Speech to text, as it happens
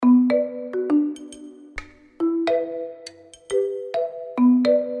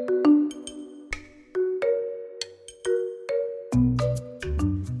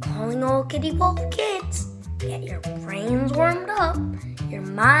Kiddie Wolf Kids. Get your brains warmed up, your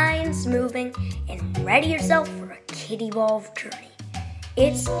minds moving, and ready yourself for a Kiddie Wolf journey.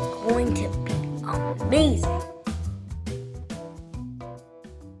 It's going to be amazing.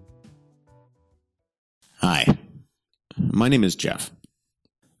 Hi, my name is Jeff.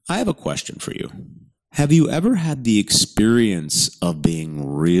 I have a question for you. Have you ever had the experience of being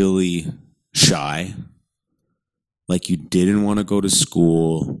really shy? Like you didn't want to go to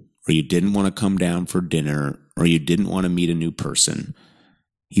school, or you didn't want to come down for dinner, or you didn't want to meet a new person.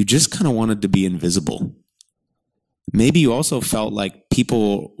 You just kind of wanted to be invisible. Maybe you also felt like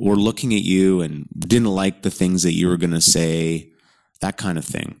people were looking at you and didn't like the things that you were going to say, that kind of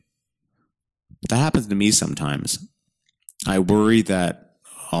thing. That happens to me sometimes. I worry that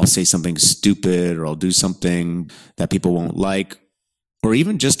I'll say something stupid, or I'll do something that people won't like, or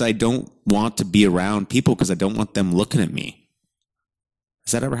even just I don't want to be around people because I don't want them looking at me.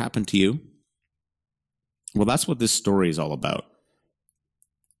 Has that ever happened to you? Well, that's what this story is all about.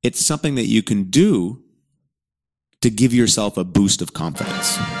 It's something that you can do to give yourself a boost of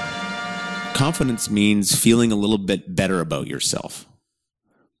confidence. Confidence means feeling a little bit better about yourself.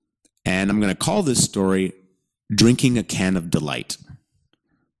 And I'm going to call this story Drinking a Can of Delight.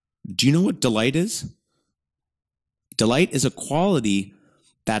 Do you know what delight is? Delight is a quality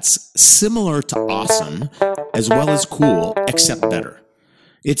that's similar to awesome as well as cool, except better.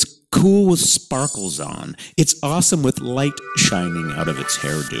 It's cool with sparkles on. It's awesome with light shining out of its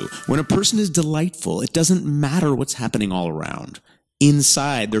hairdo. When a person is delightful, it doesn't matter what's happening all around.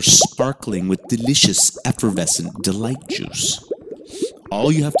 Inside, they're sparkling with delicious, effervescent delight juice.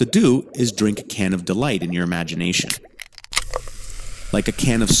 All you have to do is drink a can of delight in your imagination. Like a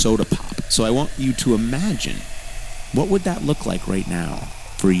can of soda pop. So I want you to imagine, what would that look like right now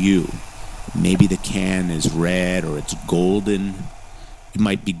for you? Maybe the can is red or it's golden. It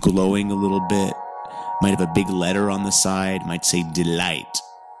might be glowing a little bit. Might have a big letter on the side. Might say delight.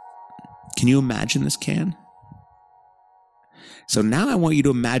 Can you imagine this can? So now I want you to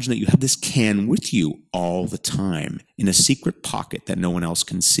imagine that you have this can with you all the time in a secret pocket that no one else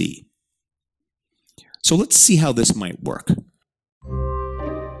can see. So let's see how this might work.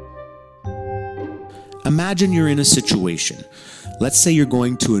 Imagine you're in a situation. Let's say you're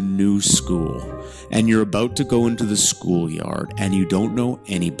going to a new school and you're about to go into the schoolyard and you don't know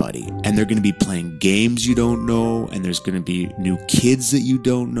anybody, and they're going to be playing games you don't know, and there's going to be new kids that you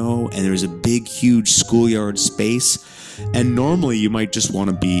don't know, and there's a big, huge schoolyard space, and normally you might just want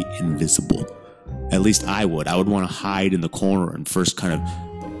to be invisible. At least I would. I would want to hide in the corner and first kind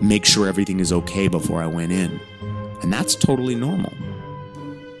of make sure everything is okay before I went in. And that's totally normal.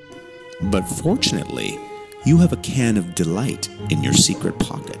 But fortunately, you have a can of delight in your secret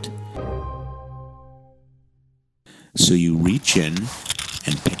pocket. So you reach in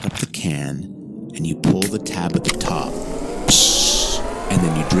and pick up the can, and you pull the tab at the top, and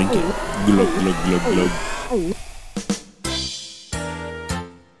then you drink it. Glug, glug, glug, glug.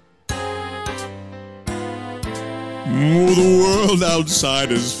 Oh, the world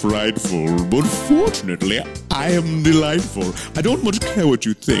outside is frightful, but fortunately, I am delightful. I don't much care what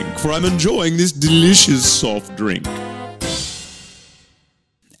you think, for I'm enjoying this delicious soft drink.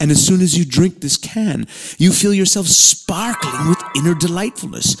 And as soon as you drink this can, you feel yourself sparkling with inner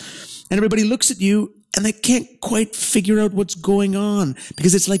delightfulness. And everybody looks at you, and they can't quite figure out what's going on,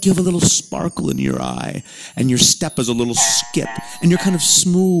 because it's like you have a little sparkle in your eye, and your step is a little skip, and you're kind of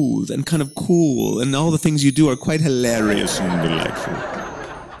smooth and kind of cool, and all the things you do are quite hilarious and delightful.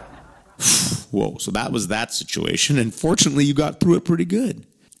 Whoa, so that was that situation, and fortunately you got through it pretty good.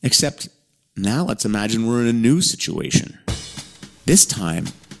 Except now let's imagine we're in a new situation. This time,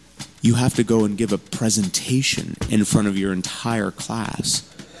 you have to go and give a presentation in front of your entire class.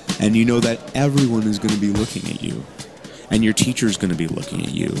 And you know that everyone is going to be looking at you. And your teacher is going to be looking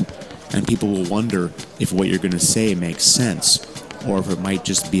at you. And people will wonder if what you're going to say makes sense, or if it might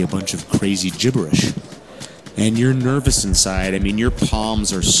just be a bunch of crazy gibberish. And you're nervous inside. I mean, your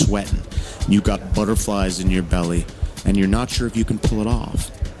palms are sweating. You've got butterflies in your belly, and you're not sure if you can pull it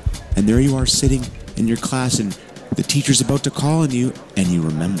off. And there you are sitting in your class, and the teacher's about to call on you, and you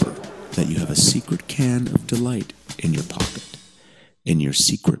remember that you have a secret can of delight in your pocket, in your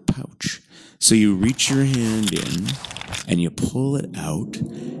secret pouch. So you reach your hand in, and you pull it out,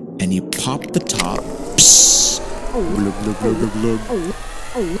 and you pop the top. Psst. Glug, glug, glug, glug,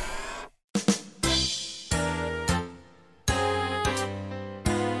 glug.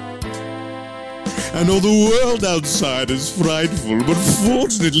 I know the world outside is frightful, but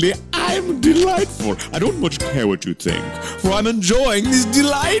fortunately, I'm delightful. I don't much care what you think, for I'm enjoying this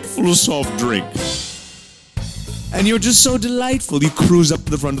delightful soft drink. And you're just so delightful. You cruise up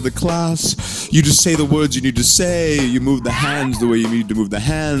to the front of the class. You just say the words you need to say. You move the hands the way you need to move the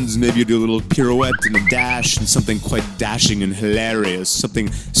hands. Maybe you do a little pirouette and a dash and something quite dashing and hilarious.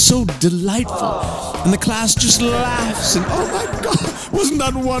 Something so delightful. And the class just laughs and, oh my God, wasn't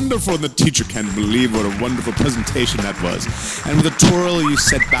that wonderful? And the teacher can't believe what a wonderful presentation that was. And with a twirl, you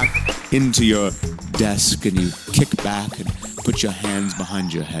sit back into your desk and you kick back and put your hands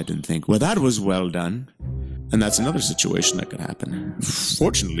behind your head and think, well, that was well done. And that's another situation that could happen.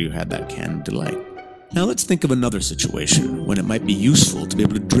 Fortunately, you had that can of delight. Now let's think of another situation when it might be useful to be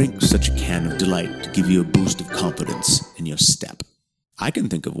able to drink such a can of delight to give you a boost of confidence in your step. I can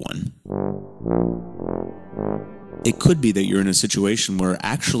think of one. It could be that you're in a situation where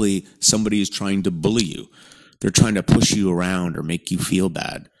actually somebody is trying to bully you. They're trying to push you around or make you feel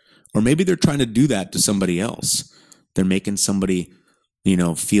bad. Or maybe they're trying to do that to somebody else. They're making somebody,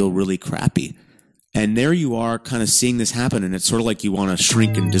 feel really crappy. And there you are kind of seeing this happen, and it's sort of like you want to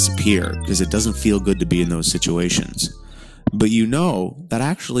shrink and disappear because it doesn't feel good to be in those situations. But you know that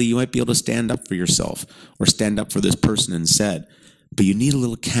actually you might be able to stand up for yourself or stand up for this person instead. But you need a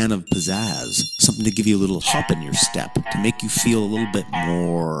little can of pizzazz, something to give you a little hop in your step, to make you feel a little bit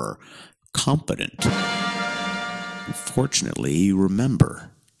more confident. Fortunately, you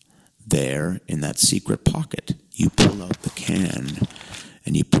remember, there in that secret pocket, you pull out the can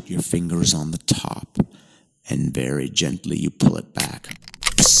and you put your fingers on the top and very gently you pull it back.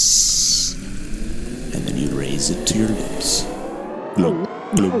 And then you raise it to your lips. Gloop,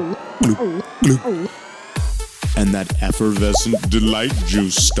 gloop, gloop, gloop. And that effervescent delight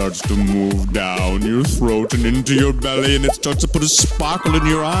juice starts to move down your throat and into your belly, and it starts to put a sparkle in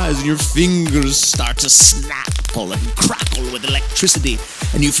your eyes, and your fingers start to snapple and crackle with electricity,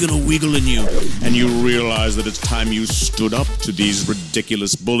 and you feel a wiggle in you, and you realize that it's time you stood up to these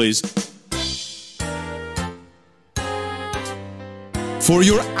ridiculous bullies. For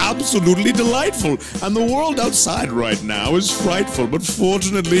you're absolutely delightful, and the world outside right now is frightful, but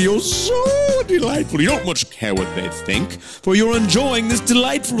fortunately you're so delightful. You don't much care what they think, for you're enjoying this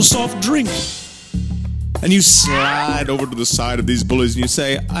delightful soft drink. And you slide over to the side of these bullies and you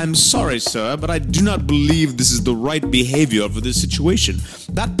say, I'm sorry, sir, but I do not believe this is the right behavior for this situation.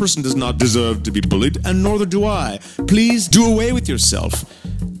 That person does not deserve to be bullied, and neither do I. Please do away with yourself.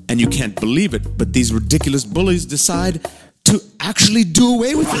 And you can't believe it, but these ridiculous bullies decide to actually do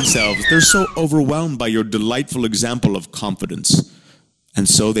away with themselves. They're so overwhelmed by your delightful example of confidence. And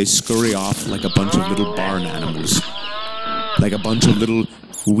so they scurry off like a bunch of little barn animals. Like a bunch of little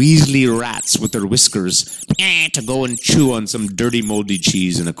Weasley rats with their whiskers to go and chew on some dirty moldy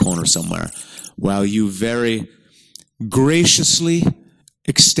cheese in a corner somewhere. While you very graciously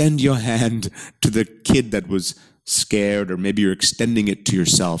extend your hand to the kid that was scared, or maybe you're extending it to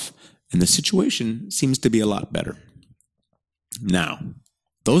yourself, and the situation seems to be a lot better. Now,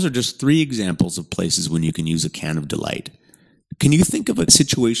 those are just 3 examples of places when you can use a can of delight. Can you think of a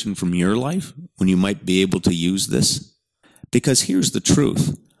situation from your life when you might be able to use this? Because here's the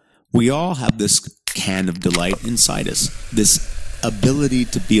truth. We all have this can of delight inside us, this ability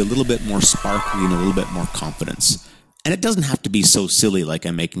to be a little bit more sparkly and a little bit more confidence. And it doesn't have to be so silly like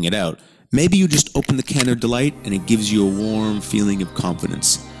I'm making it out. Maybe you just open the can of delight and it gives you a warm feeling of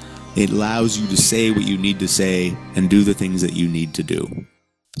confidence. It allows you to say what you need to say and do the things that you need to do.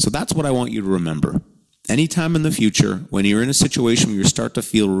 So that's what I want you to remember. Anytime in the future, when you're in a situation where you start to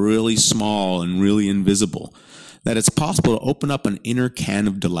feel really small and really invisible, that it's possible to open up an inner can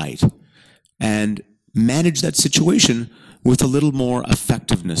of delight and manage that situation with a little more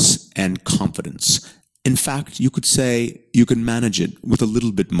effectiveness and confidence. In fact, you could say you can manage it with a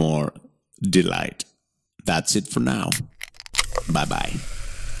little bit more delight. That's it for now. Bye-bye.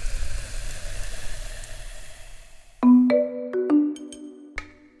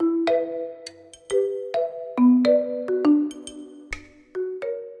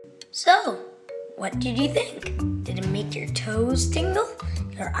 So, what did you think? Did it make your toes tingle,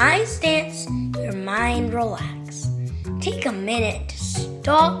 your eyes dance, your mind relax? Take a minute to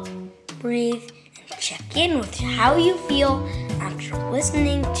stop, breathe, and check in with how you feel after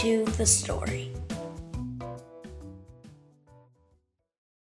listening to the story.